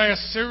one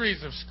last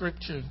series of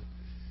scripture.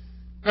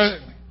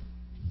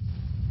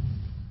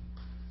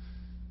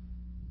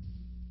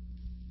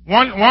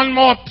 One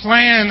more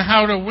plan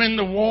how to win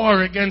the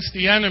war against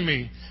the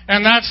enemy,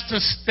 and that's to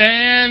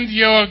stand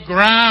your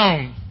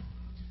ground.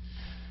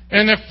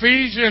 In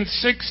Ephesians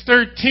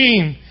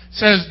 6:13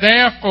 says,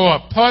 therefore,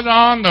 put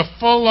on the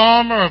full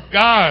armor of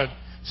God,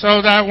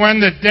 so that when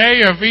the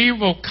day of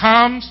evil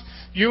comes,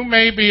 you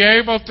may be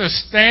able to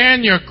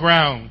stand your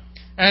ground.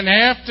 And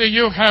after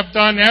you have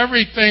done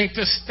everything,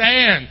 to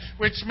stand,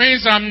 which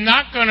means I'm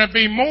not going to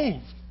be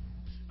moved.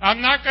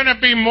 I'm not going to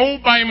be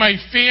moved by my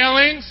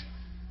feelings.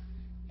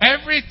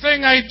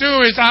 Everything I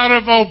do is out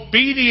of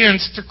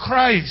obedience to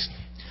Christ.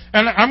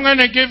 And I'm going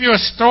to give you a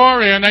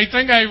story, and I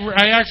think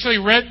I actually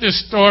read this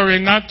story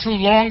not too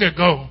long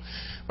ago.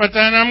 But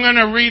then I'm going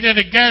to read it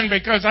again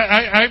because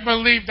I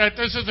believe that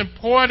this is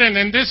important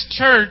in this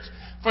church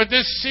for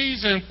this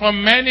season for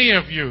many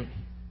of you.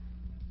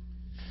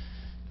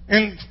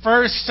 In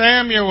 1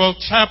 Samuel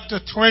chapter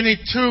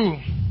 22,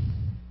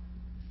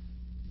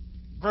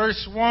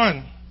 verse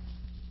 1.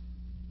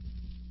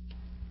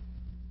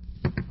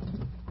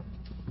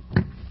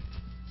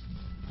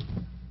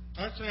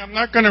 Actually, I'm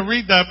not going to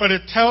read that, but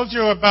it tells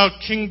you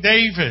about King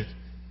David.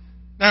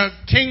 Now,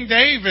 King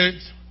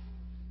David,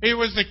 he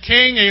was the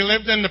king. He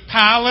lived in the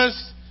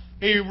palace.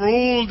 He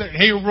ruled.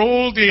 He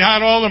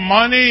had all the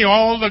money,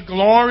 all the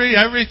glory,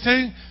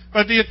 everything.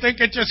 But do you think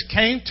it just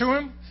came to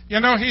him? You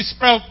know, he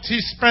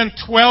spent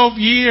 12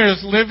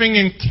 years living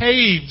in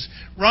caves,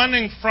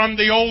 running from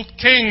the old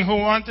king who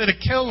wanted to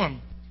kill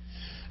him.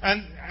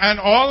 And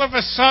all of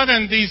a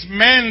sudden, these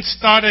men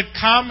started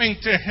coming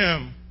to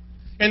him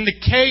in the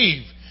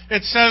cave.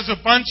 It says a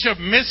bunch of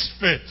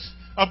misfits,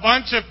 a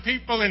bunch of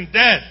people in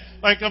debt,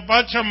 like a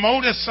bunch of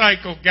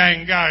motorcycle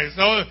gang guys.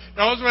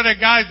 Those were the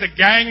guys, the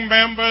gang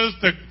members,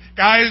 the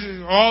guys,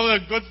 all the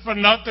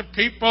good-for-nothing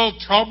people,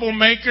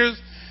 troublemakers.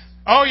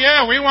 Oh,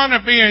 yeah, we want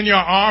to be in your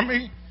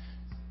army.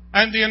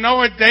 And do you know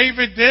what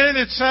David did?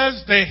 It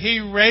says that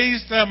he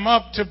raised them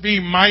up to be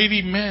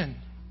mighty men.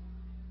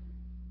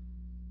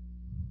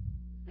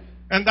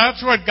 And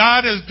that's what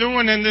God is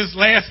doing in these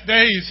last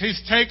days.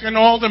 He's taking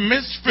all the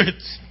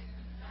misfits,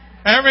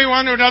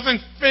 everyone who doesn't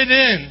fit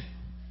in,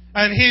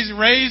 and He's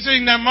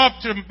raising them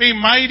up to be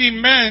mighty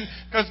men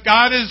because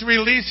God is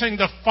releasing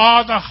the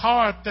father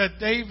heart that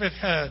David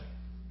had.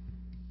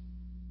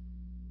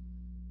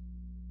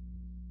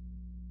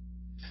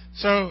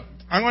 So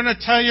I'm going to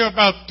tell you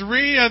about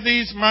 3 of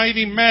these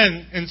mighty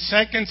men in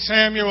 2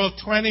 Samuel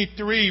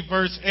 23,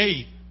 verse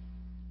 8.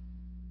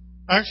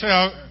 Actually,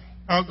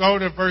 I'll go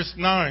to verse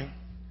 9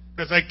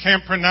 because I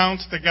can't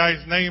pronounce the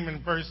guy's name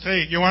in verse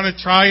 8. You want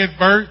to try it,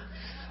 Bert?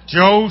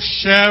 Never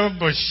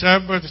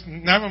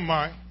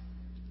mind.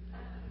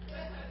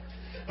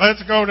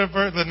 Let's go to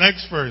the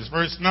next verse,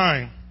 verse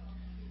 9.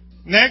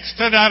 Next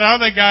to that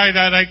other guy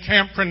that I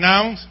can't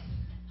pronounce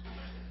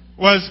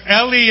was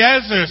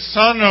Eliezer,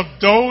 son of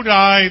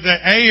Dodai the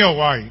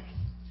Ahohite.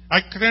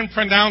 I couldn't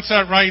pronounce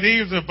that right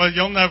either, but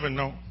you'll never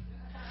know.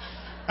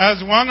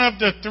 As one of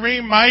the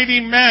 3 mighty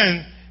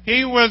men,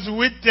 he was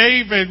with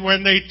David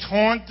when they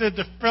taunted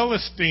the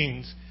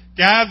Philistines,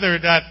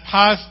 gathered at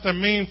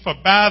Pas-dammim for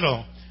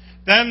battle.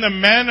 Then the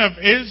men of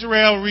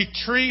Israel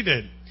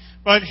retreated,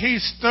 but he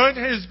stood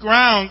his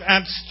ground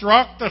and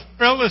struck the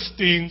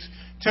Philistines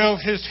till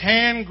his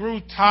hand grew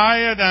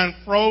tired and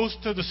froze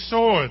to the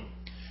sword.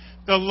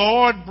 The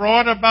Lord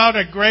brought about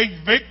a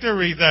great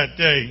victory that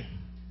day.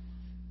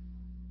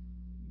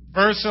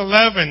 Verse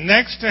 11,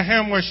 next to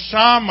him was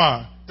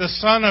Shammah, the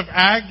son of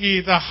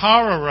Agi the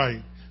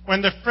Hararite.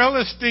 When the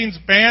Philistines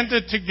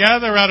banded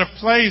together at a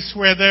place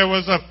where there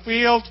was a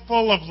field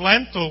full of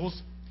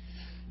lentils,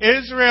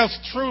 Israel's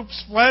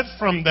troops fled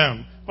from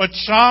them. But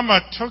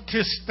Shammah took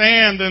his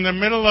stand in the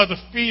middle of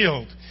the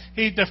field.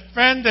 He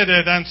defended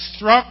it and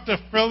struck the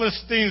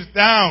Philistines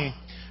down.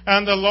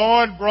 And the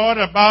Lord brought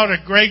about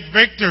a great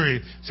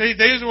victory. See,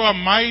 these were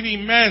mighty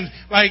men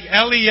like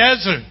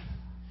Eliezer.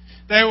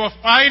 They were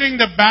fighting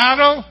the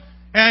battle,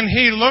 and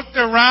he looked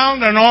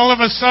around, and all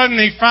of a sudden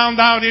he found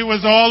out he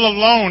was all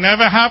alone.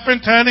 Ever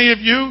happened to any of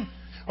you?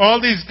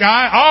 All these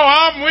guys,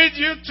 I'm with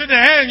you to the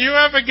end. You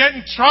ever get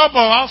in trouble,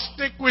 I'll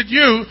stick with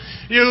you.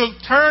 You'll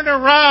turn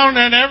around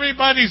and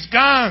everybody's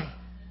gone.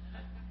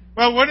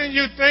 Well, wouldn't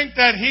you think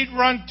that he'd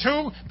run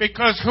too?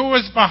 Because who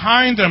was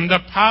behind him? The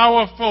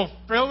powerful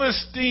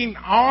Philistine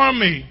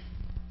army.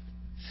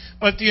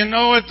 But do you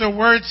know what the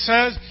word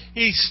says?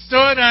 He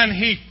stood and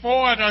he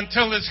fought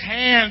until his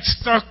hand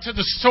stuck to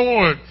the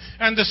sword.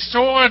 And the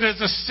sword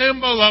is a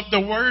symbol of the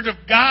Word of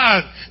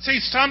God. See,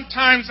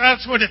 sometimes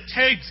that's what it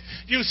takes.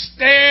 You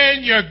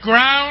stand your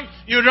ground.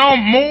 You don't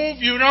move.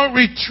 You don't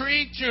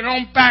retreat. You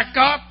don't back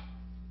up.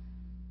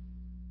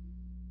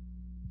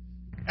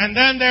 And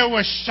then there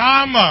was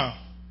Shammah.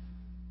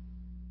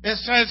 It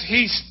says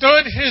he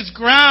stood his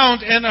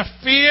ground in a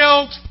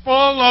field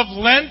full of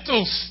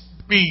lentil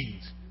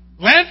beans.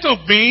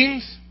 Lentil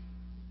beans?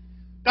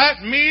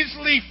 That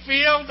measly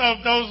field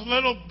of those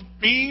little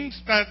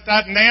beans,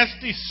 that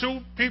nasty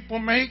soup people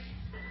make?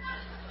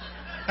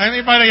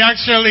 Anybody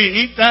actually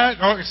eat that?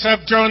 Oh,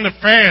 except during the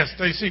fast.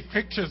 They see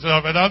pictures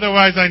of it.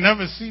 Otherwise, I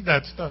never see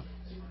that stuff.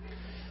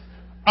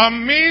 A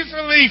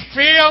measly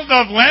field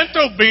of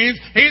lentil beans.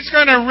 He's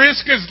going to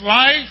risk his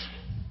life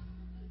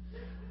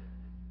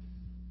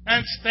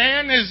and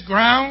stand his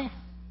ground.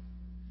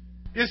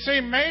 You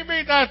see,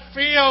 maybe that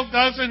field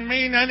doesn't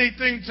mean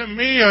anything to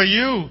me or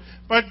you,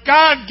 but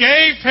God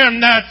gave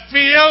him that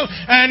field,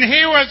 and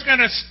he was going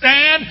to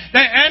stand. The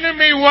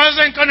enemy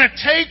wasn't going to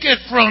take it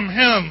from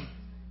him.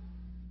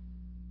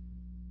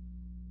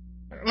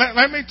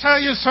 Let me tell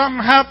you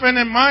something happened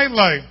in my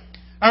life.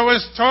 I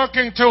was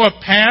talking to a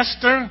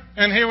pastor,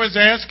 and he was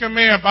asking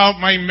me about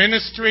my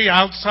ministry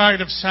outside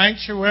of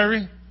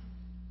Sanctuary.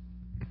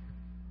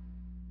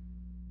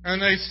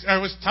 And I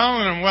was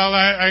telling him, well,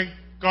 I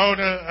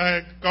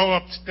go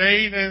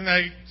upstate and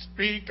I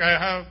speak.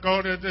 I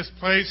go to this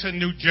place in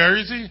New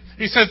Jersey.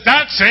 He says,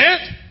 that's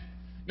it?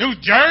 New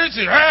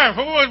Jersey?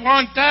 Who would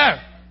want that?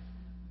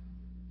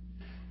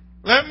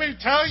 Let me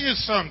tell you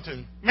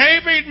something.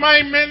 Maybe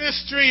my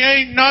ministry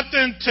ain't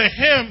nothing to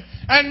him,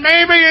 and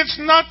maybe it's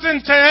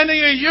nothing to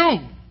any of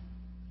you.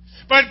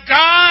 But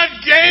God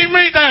gave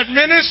me that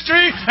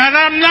ministry, and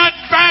I'm not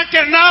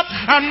backing up.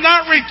 I'm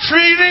not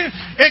retreating.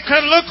 It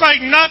could look like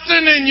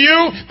nothing in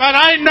you, but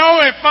I know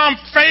if I'm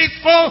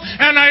faithful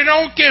and I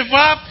don't give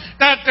up,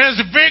 that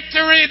there's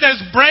victory,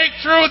 there's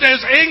breakthrough,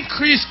 there's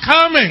increase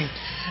coming.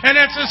 And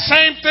it's the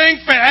same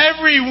thing for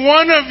every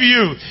one of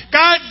you.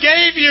 God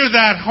gave you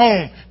that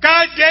home.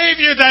 God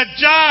gave you that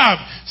job.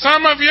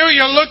 Some of you,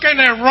 you're looking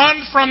to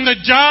run from the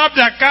job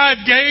that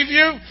God gave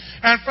you.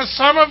 And for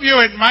some of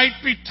you, it might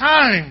be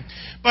time.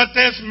 But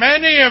there's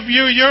many of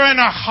you, you're in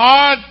a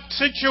hard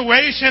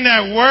situation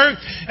at work,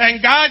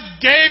 and God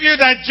gave you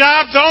that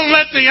job. Don't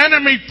let the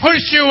enemy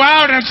push you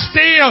out and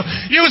steal.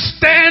 You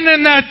stand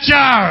in that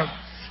job.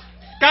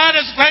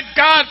 Let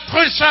God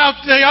push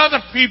out the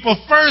other people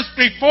first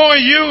before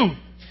you.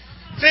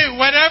 See,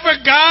 whatever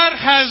God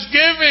has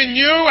given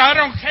you, I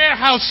don't care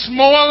how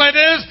small it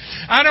is.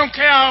 I don't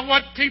care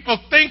what people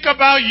think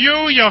about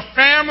you, your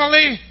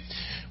family.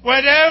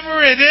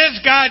 Whatever it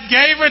is, God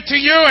gave it to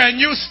you,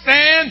 and you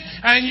stand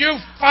and you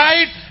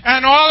fight,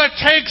 and all it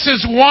takes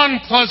is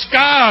one plus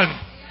God.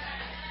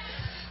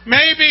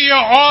 Maybe you're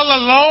all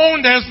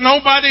alone. There's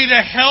nobody to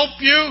help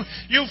you.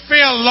 You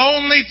feel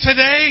lonely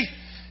today.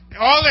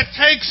 All it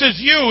takes is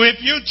you.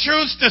 If you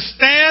choose to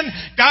stand,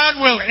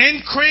 God will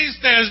increase.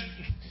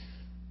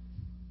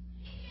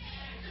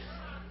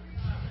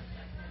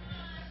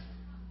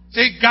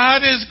 See,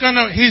 God is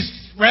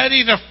He's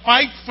ready to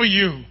fight for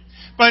you.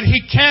 But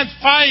He can't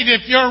fight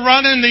if you're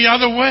running the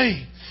other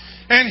way.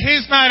 And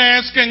He's not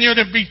asking you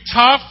to be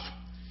tough.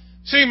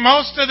 See,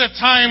 most of the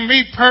time,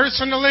 me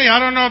personally, I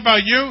don't know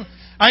about you,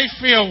 I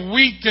feel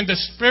weak in the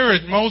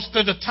spirit most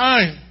of the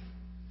time.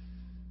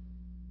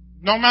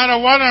 No matter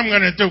what I'm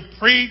going to do,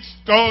 preach,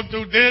 go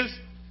do this,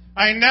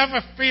 I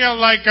never feel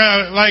like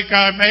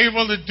I'm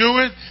able to do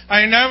it.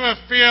 I never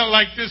feel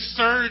like this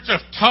surge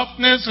of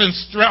toughness and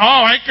strength.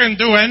 Oh, I can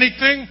do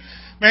anything.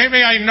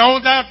 Maybe I know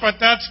that, but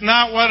that's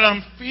not what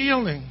I'm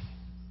feeling.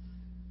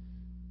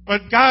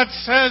 But God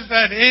says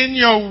that in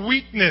your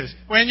weakness,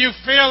 when you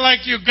feel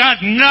like you got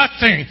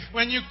nothing,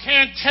 when you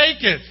can't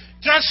take it,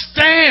 just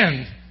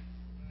stand.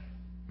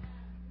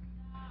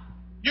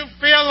 You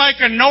feel like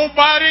a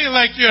nobody,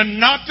 like you're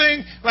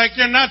nothing, like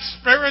you're not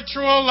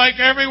spiritual like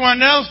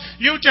everyone else.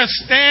 You just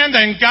stand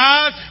and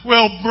God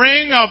will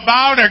bring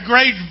about a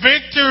great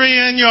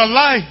victory in your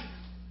life.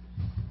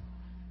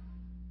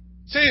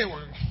 See,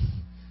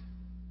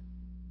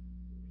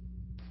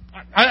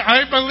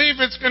 I believe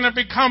it's going to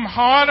become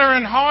harder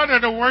and harder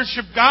to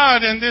worship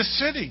God in this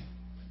city.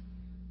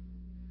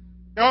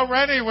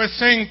 Already we're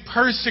seeing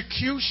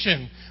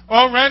persecution.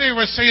 Already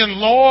we're seeing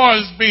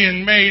laws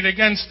being made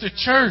against the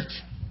church.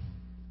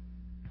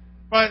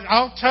 But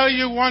I'll tell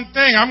you one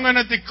thing. I'm going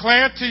to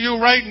declare to you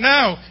right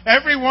now.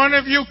 Every one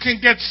of you can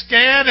get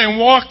scared and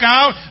walk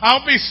out.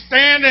 I'll be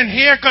standing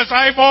here because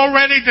I've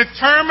already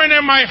determined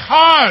in my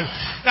heart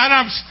that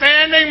I'm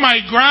standing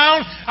my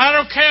ground. I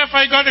don't care if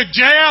I go to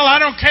jail. I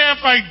don't care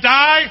if I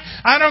die.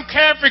 I don't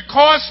care if it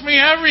costs me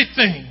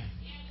everything.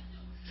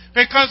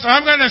 Because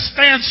I'm going to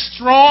stand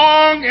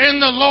strong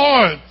in the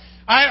Lord.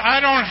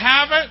 I don't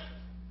have it.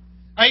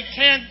 I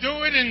can't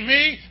do it in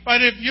me.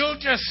 But if you'll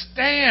just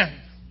stand,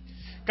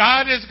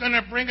 God is going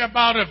to bring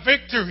about a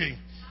victory.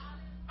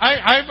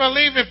 I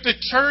believe if the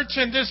church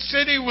in this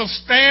city will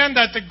stand,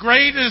 that the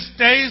greatest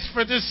days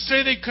for this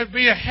city could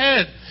be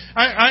ahead.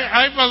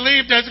 I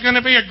believe there's going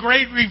to be a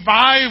great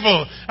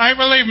revival. I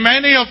believe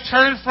many will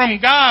turn from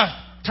God,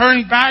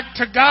 turn back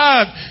to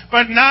God,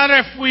 but not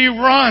if we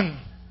run.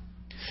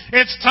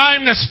 It's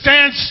time to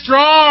stand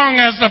strong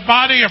as the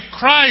body of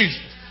Christ,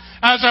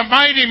 as a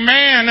mighty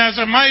man, as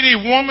a mighty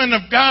woman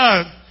of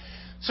God.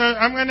 So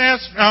I'm going to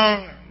ask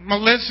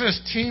Melissa's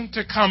team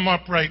to come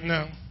up right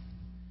now.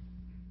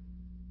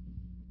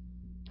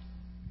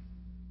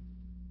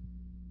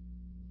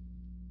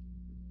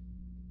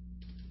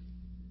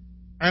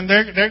 And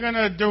they're going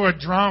to do a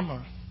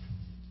drama.